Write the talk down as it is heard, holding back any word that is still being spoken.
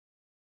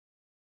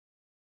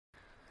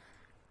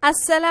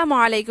Assalamu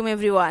alaikum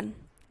everyone.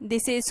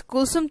 This is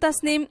Kulsum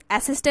Tasnim,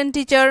 Assistant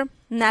Teacher,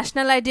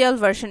 National Ideal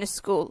Version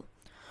School.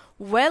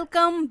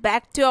 Welcome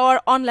back to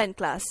our online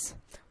class.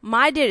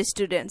 My dear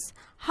students,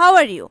 how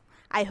are you?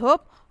 I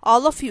hope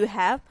all of you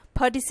have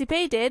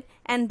participated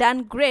and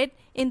done great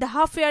in the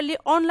half-yearly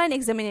online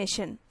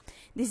examination.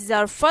 This is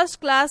our first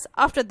class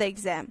after the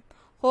exam.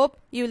 Hope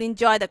you will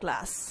enjoy the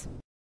class.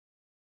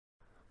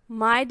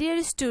 My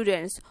dear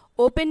students,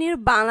 open your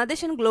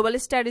Bangladesh and Global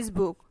Studies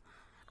book.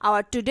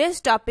 Our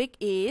today's topic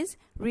is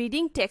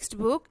reading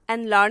textbook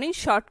and learning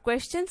short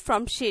questions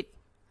from sheet.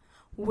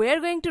 We are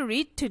going to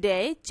read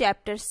today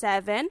chapter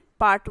 7,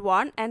 part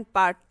 1 and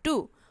part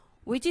 2,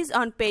 which is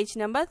on page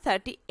number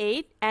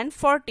 38 and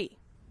 40.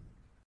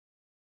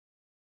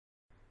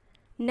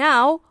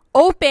 Now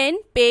open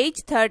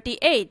page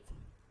 38.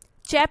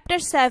 Chapter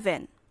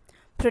 7,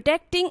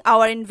 Protecting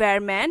our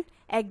environment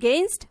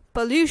against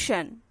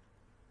pollution.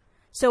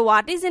 So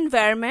what is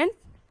environment?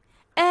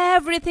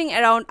 Everything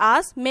around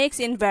us makes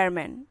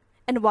environment.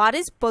 And what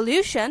is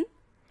pollution?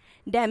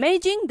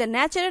 Damaging the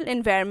natural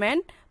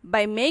environment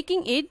by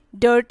making it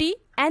dirty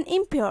and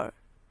impure.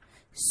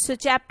 So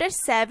chapter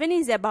 7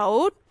 is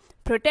about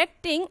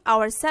protecting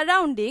our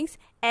surroundings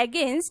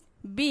against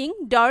being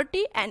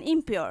dirty and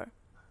impure.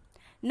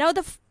 Now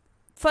the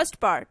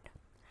first part.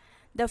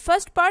 The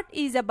first part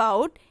is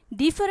about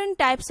different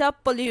types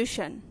of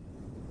pollution.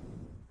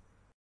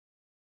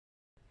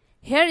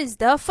 Here is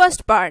the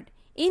first part.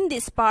 In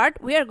this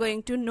part, we are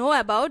going to know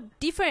about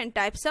different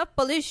types of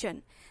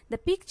pollution. The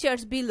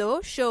pictures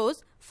below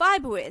shows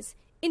 5 ways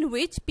in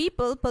which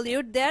people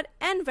pollute their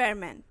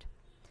environment.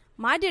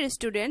 My dear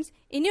students,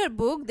 in your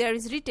book there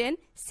is written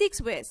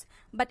 6 ways,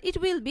 but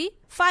it will be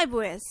 5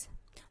 ways.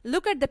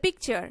 Look at the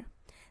picture.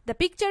 The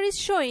picture is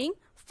showing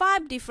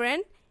 5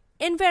 different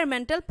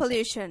environmental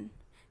pollution.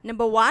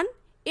 Number 1,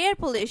 air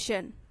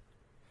pollution.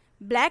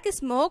 Black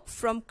smoke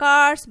from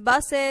cars,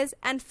 buses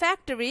and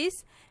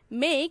factories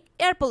make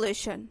air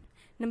pollution.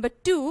 Number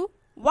 2,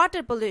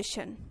 water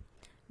pollution.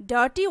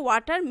 Dirty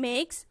water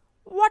makes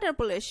water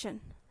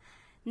pollution.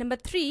 Number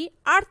 3,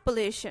 earth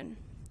pollution.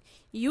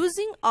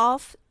 Using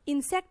of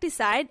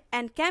insecticide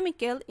and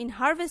chemical in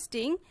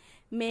harvesting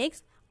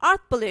makes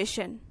earth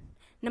pollution.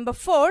 Number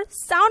 4,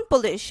 sound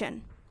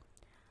pollution.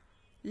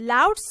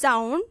 Loud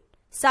sound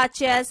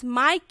such as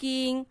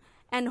miking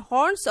and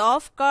horns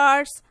of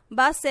cars,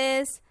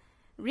 buses,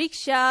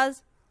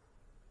 rickshaws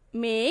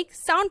make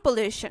sound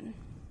pollution.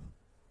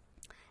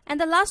 And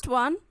the last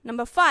one,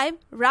 number 5,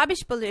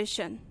 rubbish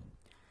pollution.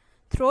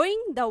 Throwing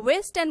the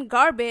waste and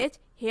garbage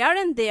here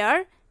and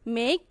there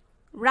make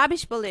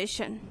rubbish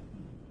pollution.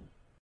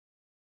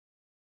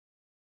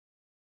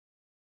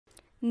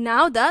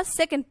 Now the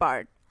second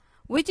part,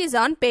 which is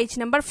on page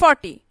number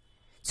 40.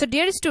 So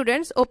dear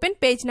students, open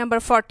page number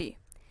 40.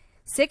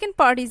 Second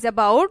part is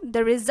about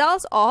the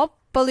results of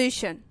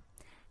pollution.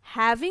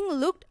 Having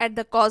looked at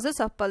the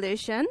causes of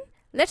pollution,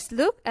 let's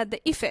look at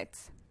the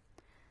effects.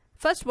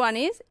 First one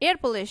is air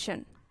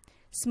pollution.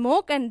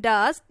 Smoke and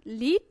dust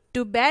lead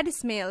to bad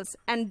smells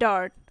and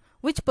dirt,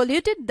 which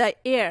polluted the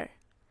air.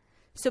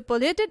 So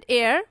polluted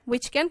air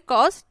which can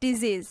cause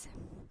disease.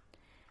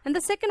 And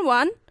the second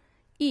one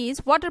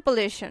is water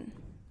pollution.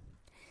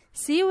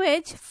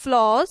 Sewage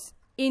flows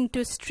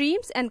into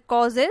streams and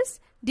causes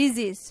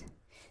disease.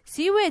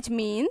 Sewage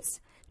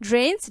means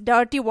drains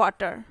dirty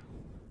water.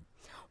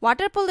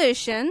 Water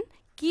pollution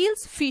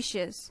kills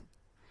fishes.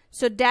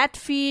 So dead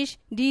fish,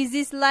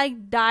 disease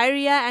like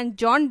diarrhea and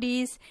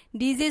jaundice,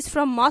 disease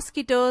from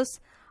mosquitoes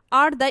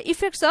are the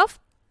effects of.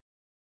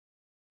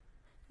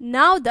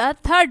 Now the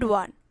third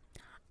one,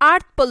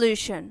 earth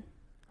pollution.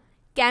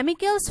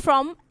 Chemicals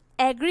from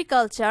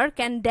agriculture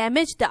can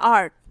damage the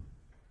earth.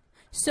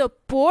 So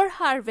poor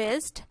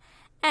harvest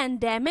and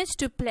damage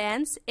to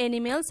plants,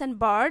 animals and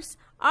birds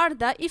are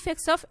the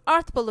effects of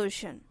earth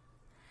pollution.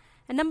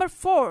 And number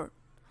 4,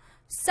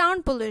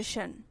 sound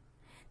pollution.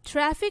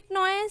 Traffic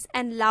noise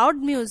and loud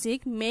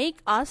music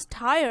make us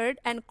tired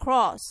and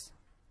cross.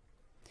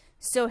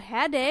 So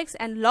headaches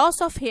and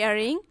loss of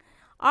hearing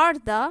are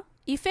the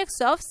effects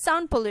of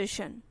sound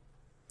pollution.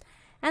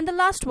 And the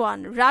last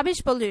one,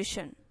 rubbish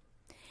pollution.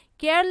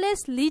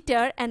 Careless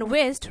litter and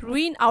waste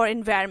ruin our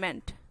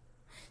environment.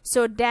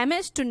 So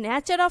damage to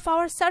nature of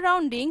our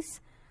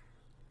surroundings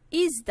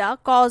is the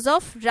cause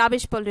of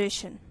rubbish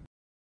pollution.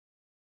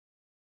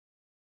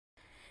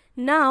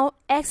 Now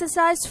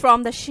exercise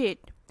from the sheet.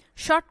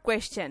 Short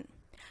question.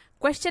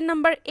 Question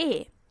number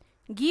A.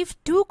 Give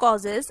 2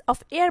 causes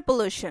of air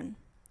pollution.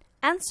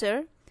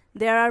 Answer.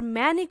 There are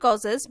many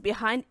causes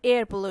behind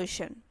air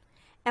pollution.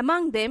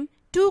 Among them,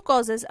 2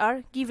 causes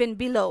are given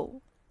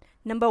below.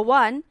 Number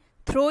 1.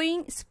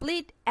 Throwing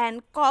spit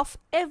and cough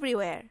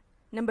everywhere.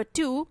 Number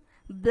 2.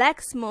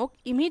 Black smoke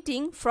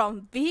emitting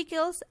from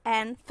vehicles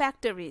and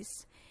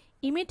factories.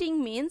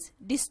 Emitting means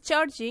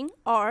discharging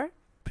or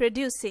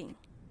producing.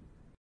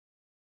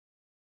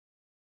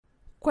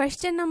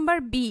 Question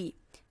number B.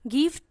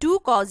 Give 2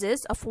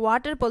 causes of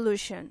water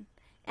pollution.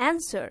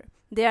 Answer.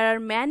 There are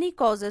many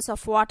causes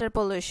of water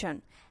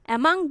pollution.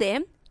 Among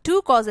them,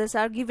 2 causes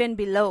are given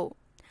below.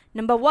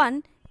 Number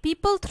 1.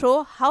 People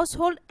throw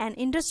household and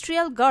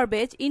industrial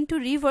garbage into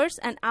rivers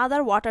and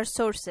other water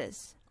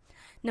sources.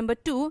 Number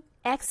 2.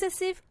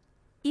 Excessive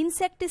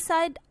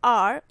insecticide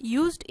are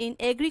used in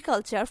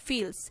agriculture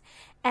fields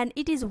and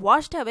it is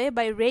washed away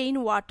by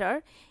rain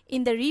water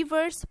in the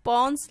rivers,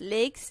 ponds,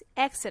 lakes,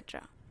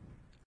 etc.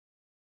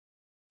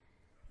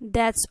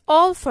 That's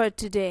all for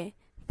today.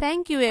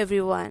 Thank you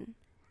everyone.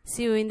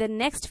 See you in the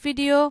next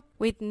video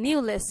with new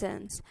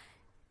lessons.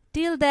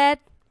 Till that,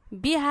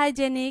 be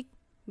hygienic,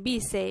 be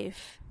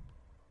safe.